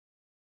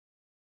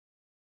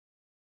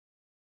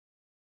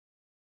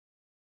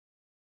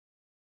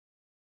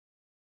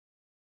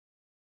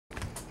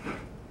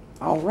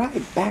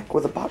Alright, back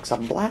with a box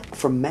of black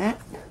from Matt.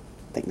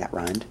 I think that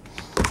rhymed.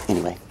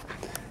 Anyway,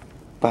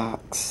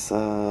 box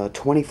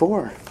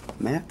 24.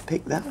 Matt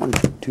picked that one.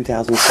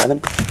 2007.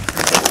 Black.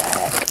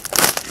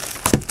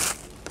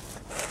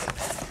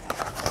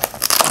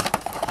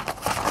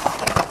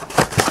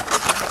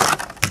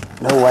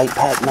 No white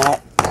pack,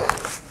 Matt.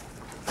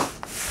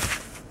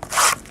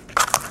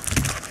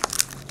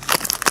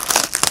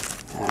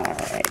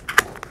 Alright.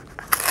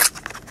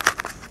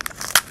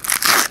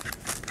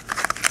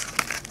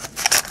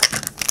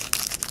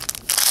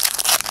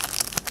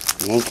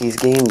 Yankees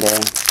game day.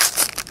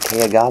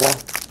 Kayagawa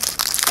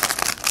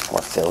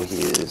or Phil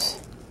Hughes.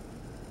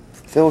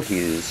 Phil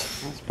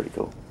Hughes. That's pretty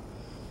cool.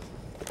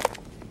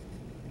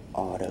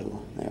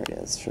 Auto. There it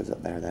is. Shows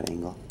up there, that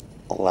angle.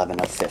 11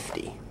 of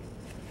 50.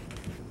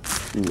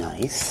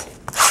 Nice.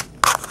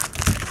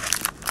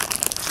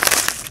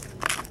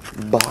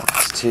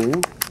 Box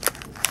 2.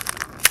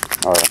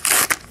 Or,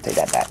 take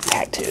that back.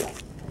 Pack 2.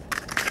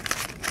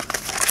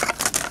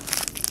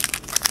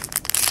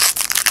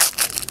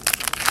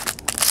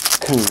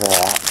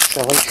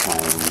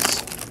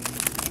 Congratulations.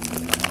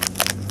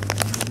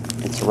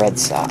 It's Red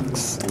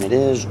Sox. And it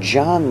is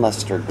John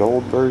Lester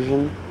Gold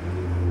version.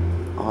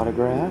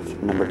 Autograph.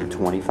 Number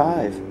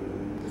 25.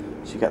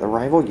 So you got the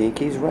rival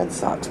Yankees Red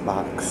Sox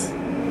box.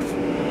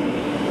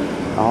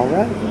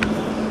 Alright.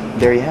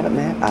 There you have it,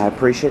 Matt. I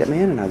appreciate it,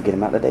 man. And I'll get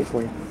them out today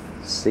for you.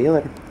 See you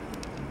later.